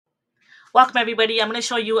Welcome everybody. I'm going to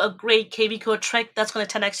show you a great KVCORE trick that's going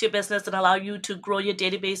to 10x your business and allow you to grow your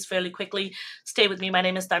database fairly quickly. Stay with me. My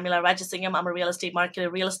name is Tharmila Rajasingam. I'm a real estate marketer,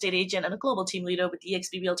 real estate agent, and a global team leader with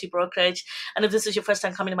eXp Realty brokerage. And if this is your first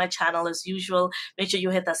time coming to my channel, as usual, make sure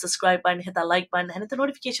you hit that subscribe button, hit that like button, and hit the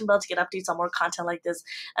notification bell to get updates on more content like this.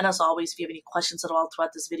 And as always, if you have any questions at all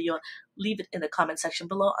throughout this video, leave it in the comment section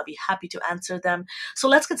below. I'll be happy to answer them. So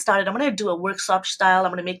let's get started. I'm going to do a workshop style.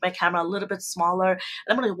 I'm going to make my camera a little bit smaller, and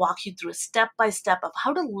I'm going to walk you through a step-by-step of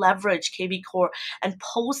how to leverage KVCORE and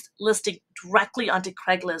post listing directly onto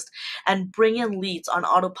Craigslist and bring in leads on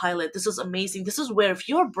autopilot. This is amazing. This is where if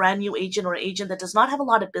you're a brand new agent or agent that does not have a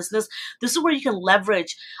lot of business, this is where you can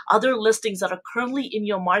leverage other listings that are currently in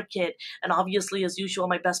your market. And obviously, as usual,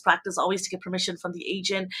 my best practice always to get permission from the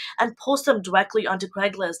agent and post them directly onto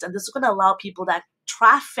Craigslist. And this is going to allow people that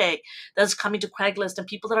traffic that's coming to Craigslist and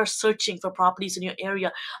people that are searching for properties in your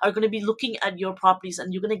area are going to be looking at your properties,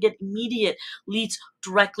 and you're going to get immediate leads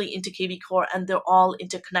directly into KVCORE, and they're all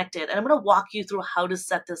interconnected. And I'm going to walk you through how to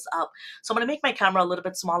set this up. So I'm going to make my camera a little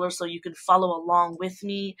bit smaller so you can follow along with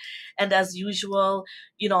me. And as usual,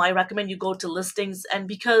 I recommend you go to listings, and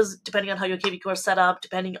because depending on how your KVCORE is set up,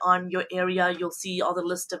 depending on your area, you'll see all the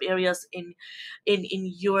list of areas in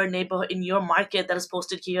your neighborhood, in your market that is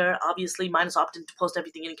posted here. Obviously, mine is opted to post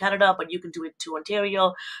everything in Canada, but you can do it to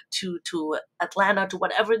Ontario, to Atlanta, to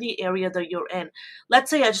whatever the area that you're in. Let's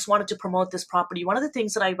say I just wanted to promote this property. One of the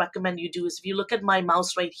things that I recommend you do is, if you look at my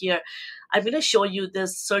mouse right here, I'm going to show you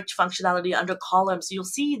this search functionality under columns. You'll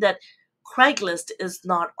see that Craigslist is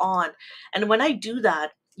not on. And when I do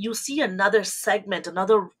that, you'll see another segment,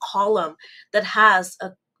 another column that has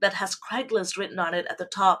Craigslist written on it at the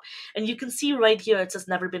top. And you can see right here, it says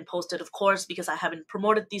never been posted, of course, because I haven't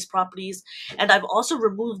promoted these properties. And I've also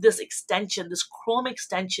removed this extension, this Chrome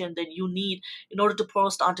extension that you need in order to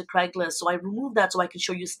post onto Craigslist. So I removed that so I can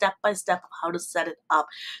show you step by step of how to set it up.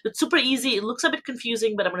 It's super easy. It looks a bit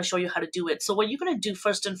confusing, but I'm going to show you how to do it. So what you're going to do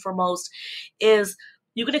first and foremost is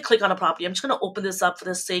you're going to click on a property. I'm just going to open this up for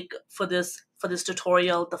the sake for this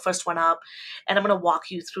tutorial, the first one up, and I'm going to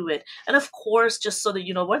walk you through it. And of course, just so that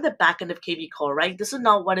you know, we're the back end of KVCORE, right? This is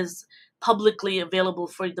not what is publicly available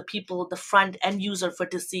for the people, the front end user for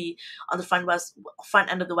to see on the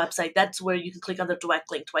front end of the website. That's where you can click on the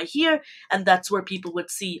direct link right here, and that's where people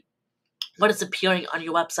would see what is appearing on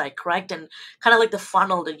your website, correct? And kind of like the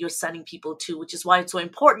funnel that you're sending people to, which is why it's so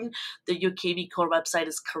important that your KVCORE website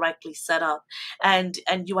is correctly set up, and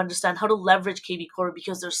you understand how to leverage KVCORE,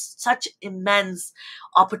 because there's such immense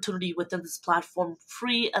opportunity within this platform,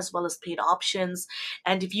 free as well as paid options.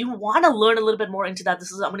 And if you want to learn a little bit more into that,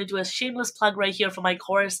 I'm going to do a shameless plug right here for my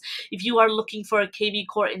course. If you are looking for a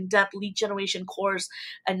KVCORE in-depth lead generation course,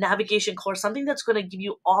 a navigation course, something that's going to give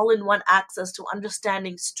you all-in-one access to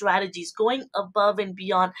understanding strategies, going above and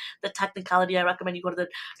beyond the technicality, I recommend you go to the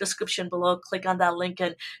description below, click on that link,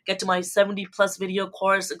 and get to my 70+ video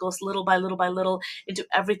course. It goes little by little by little into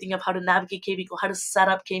everything of how to navigate KVCORE, how to set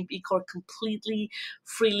up KVCORE, completely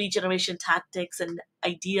free lead generation tactics and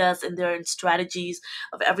ideas in there, and strategies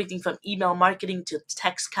of everything from email marketing to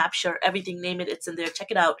text capture, everything, name it, it's in there. Check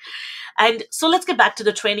it out. And so let's get back to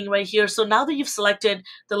the training right here. So now that you've selected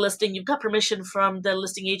the listing, you've got permission from the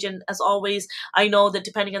listing agent. As always, I know that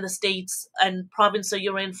depending on the states and province that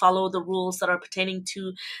you're in, follow the rules that are pertaining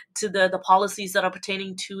to the policies that are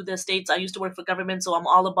pertaining to the states. I used to work for government, so I'm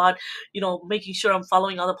all about, making sure I'm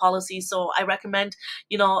following all the policies. So I recommend,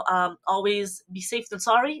 always be safe than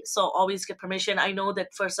sorry. So always get permission. I know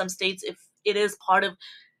that for some states, if it is part of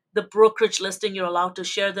the brokerage listing, you're allowed to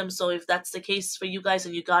share them. So if that's the case for you guys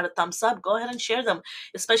and you got a thumbs up, go ahead and share them,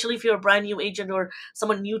 especially if you're a brand new agent or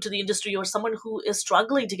someone new to the industry or someone who is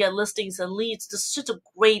struggling to get listings and leads. This is just a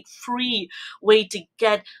great free way to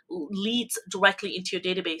get leads directly into your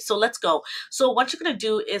database. So let's go. So what you're going to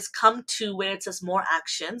do is come to where it says more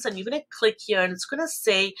actions, and you're going to click here, and it's going to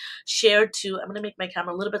say share to, I'm going to make my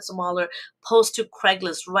camera a little bit smaller, post to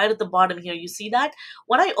Craigslist right at the bottom here. You see that?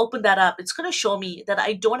 When I open that up, it's going to show me that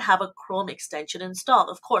I don't have a Chrome extension installed,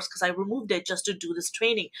 of course, because I removed it just to do this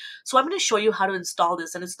training. So I'm going to show you how to install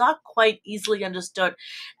this, and it's not quite easily understood,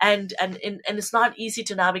 and it's not easy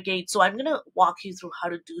to navigate. So I'm going to walk you through how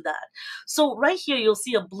to do that. So right here, you'll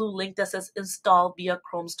see a blue link that says install via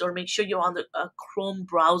Chrome Store. Make sure you're on the Chrome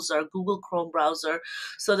browser, Google Chrome browser,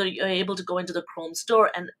 so that you're able to go into the Chrome Store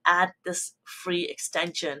and add this free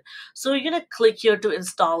extension. So you're going to click here to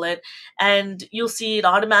install it, and you'll see it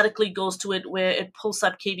automatically goes to it where it pulls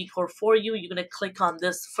up KVCORE for you. You're going to click on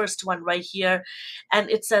this first one right here, and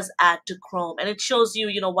it says add to Chrome, and it shows you,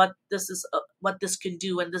 what this is what this can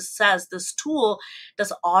do. And this says this tool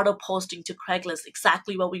does auto posting to Craigslist,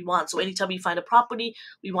 exactly what we want. So anytime we find a property,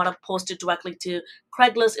 we want to post it directly to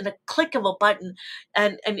Craigslist in a click of a button,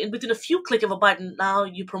 and within a few click of a button, now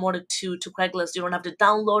you promote it to Craigslist. You don't have to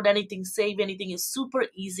download anything, save anything. It's super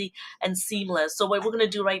easy and seamless. So what we're going to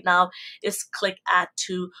do right now is click add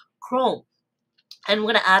to Chrome, and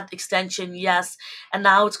we're going to add extension, yes, and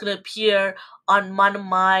now it's going to appear on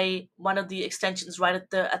one of the extensions right at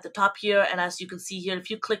the top here. And as you can see here, if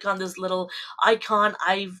you click on this little icon,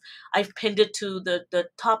 I've pinned it to the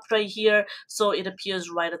top right here, so it appears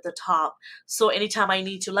right at the top. So anytime I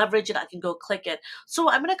need to leverage it, I can go click it. So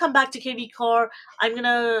I'm going to come back to KVCORE. I'm going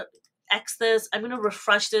to X this. I'm going to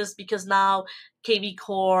refresh this because now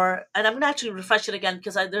KVCORE, and I'm going to actually refresh it again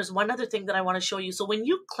because there's one other thing that I want to show you. So when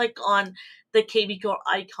you click on the KVCORE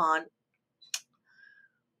icon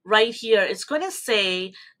right here, it's going to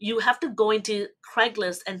say you have to go into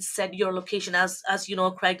Craigslist and set your location. As you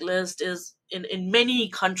know, Craigslist is in many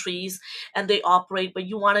countries and they operate, but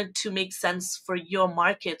you want it to make sense for your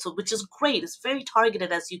market, so which is great. It's very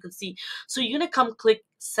targeted, as you can see. So you're going to come click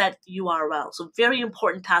set URL. So very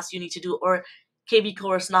important task you need to do, or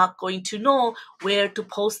KVCORE is not going to know where to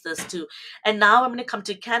post this to. And now I'm going to come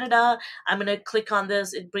to Canada. I'm going to click on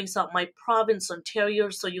this. It brings up my province, Ontario.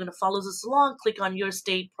 So you're going to follow this along, click on your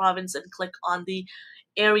state, province, and click on the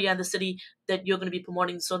area and the city that you're going to be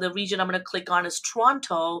promoting. So the region I'm going to click on is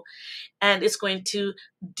Toronto, and it's going to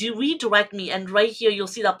redirect me. And right here, you'll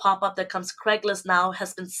see that pop-up that comes Craigslist now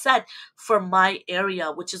has been set for my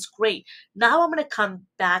area, which is great. Now I'm going to come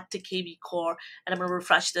back to KVCORE and I'm going to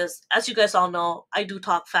refresh this. As you guys all know, I do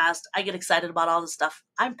talk fast. I get excited about all this stuff.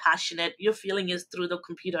 I'm passionate. Your feeling is through the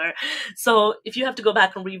computer. So if you have to go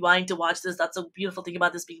back and rewind to watch this, that's a beautiful thing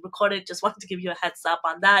about this being recorded. Just wanted to give you a heads up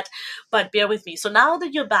on that, but bear with me. So now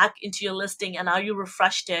that you're back into your listing and now you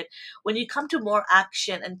refreshed it, when you come to more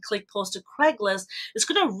action and click post to Craigslist, it's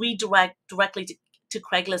going to redirect directly to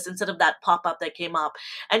Craigslist instead of that pop-up that came up.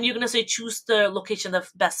 And you're going to say choose the location that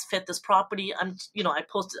best fit this property.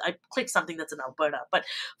 I clicked something that's in Alberta, but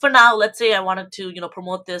for now, let's say I wanted to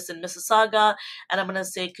promote this in Mississauga, and I'm going to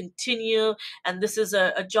say continue, and this is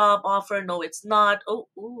a job offer. No, it's not.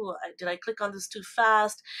 Did I click on this too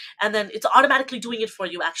fast? And then it's automatically doing it for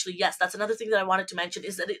you. Actually, yes, that's another thing that I wanted to mention,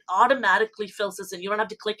 is that it automatically fills this in. You don't have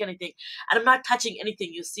to click anything, and I'm not touching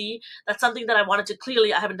anything. You see, that's something that I wanted to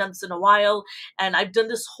clearly. I haven't done this in a while, and I've done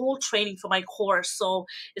this whole training for my course, so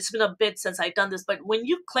it's been a bit since I've done this. But when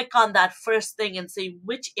you click on that first thing and say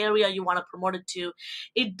which area you want to promote it to,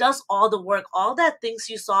 it does all the work. All that things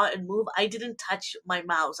you saw and move, I didn't touch my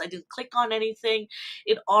mouse. I didn't click on anything.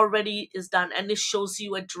 It already is done, and it shows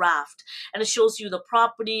you a draft, and it shows you the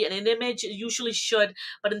property and an image. It usually should,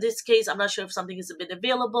 but in this case, I'm not sure if something is a bit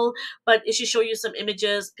available, but it should show you some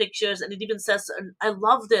images, pictures, and it even says, and I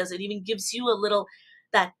love this, it even gives you a little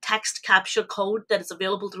that text capture code that is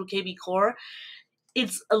available through KVCORE.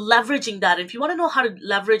 It's leveraging that. If you want to know how to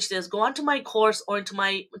leverage this, go onto my course or into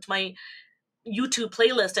my YouTube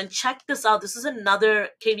playlist and check this out. This is another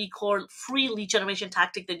KVCORE free lead generation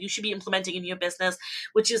tactic that you should be implementing in your business,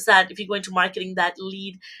 which is that if you go into marketing, that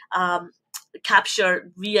lead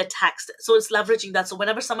capture via text. So it's leveraging that. So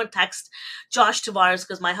whenever someone texts Josh Tavares,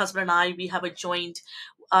 because my husband and I, we have a joint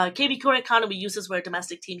KVCORE account, and we use this, we're a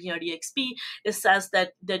domestic team here at EXP. It says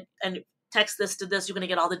that and text this to this, you're going to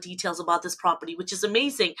get all the details about this property, which is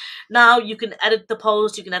amazing. Now you can edit the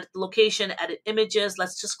post, you can edit the location, edit images.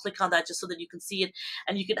 Let's just click on that just so that you can see it,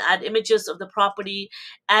 and you can add images of the property,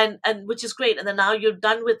 and which is great. And then now you're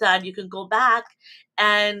done with that, you can go back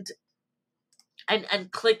and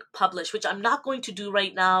click publish, which I'm not going to do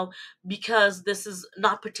right now because this is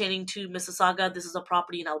not pertaining to Mississauga. This is a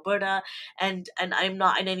property in Alberta, and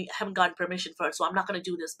I haven't gotten permission for it, so I'm not going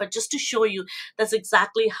to do this. But just to show you, that's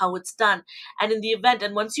exactly how it's done. And in the event,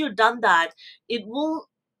 and once you're done that, it will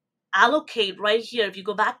allocate right here. If you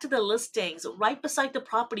go back to the listings, right beside the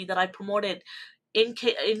property that I promoted in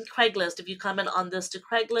Craigslist, if you comment on this to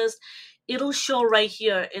Craigslist, it'll show right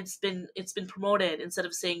here it's been promoted instead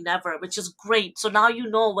of saying never, which is great. So now you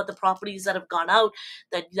know what the properties that have gone out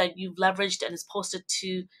that you've leveraged and is posted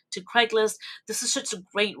to Craigslist. This is such a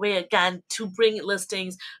great way, again, to bring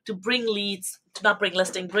listings, to bring leads, to not bring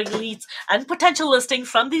listing, bring leads and potential listing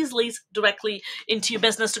from these leads directly into your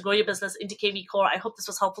business to grow your business into KVCORE. I hope this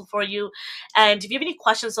was helpful for you. And if you have any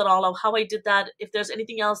questions at all of how I did that, if there's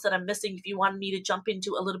anything else that I'm missing, if you want me to jump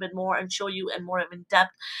into a little bit more and show you a more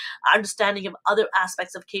in-depth understanding of other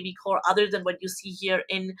aspects of KVCORE other than what you see here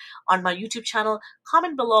on my YouTube channel,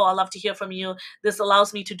 comment below. I'd love to hear from you. This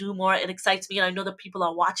allows me to do more. It excites me, and I know that people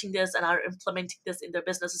are watching this and are implementing this in their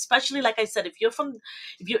business. Especially, like I said, if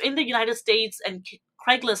you're in the United States, and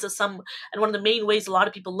Craigslist is and one of the main ways a lot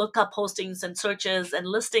of people look up postings and searches and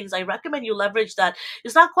listings. I recommend you leverage that.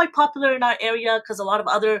 It's not quite popular in our area because a lot of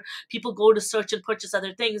other people go to search and purchase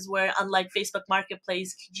other things, where unlike Facebook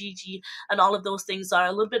Marketplace, Kijiji, and all of those things are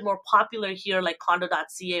a little bit more popular here, like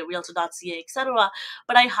condo.ca, realtor.ca, etc.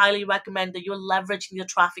 But I highly recommend that you're leveraging the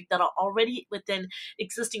traffic that are already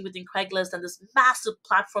existing within Craigslist and this massive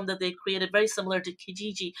platform that they created, very similar to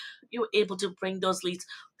Kijiji. You're able to bring those leads,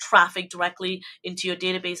 traffic directly into your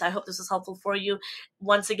database. I hope this is helpful for you.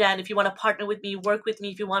 Once again, if you want to partner with me, work with me,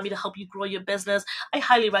 if you want me to help you grow your business, I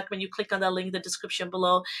highly recommend you click on that link in the description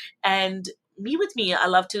below and meet with me. I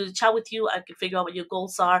love to chat with you. I can figure out what your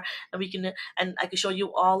goals are, and I can show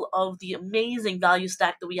you all of the amazing value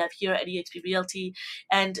stack that we have here at eXp Realty,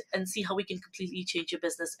 and see how we can completely change your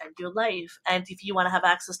business and your life. And if you want to have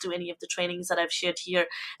access to any of the trainings that I've shared here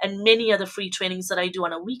and many other free trainings that I do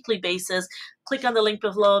on a weekly basis, click on the link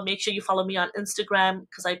below. Make sure you follow me on Instagram,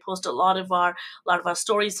 because I post a lot of our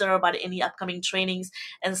stories there about any upcoming trainings,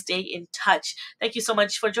 and stay in touch. Thank you so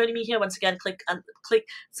much for joining me here. Once again, click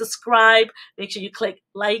subscribe. Make sure you click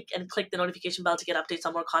like and click the notification bell to get updates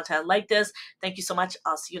on more content like this. Thank you so much.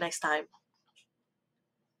 I'll see you next time.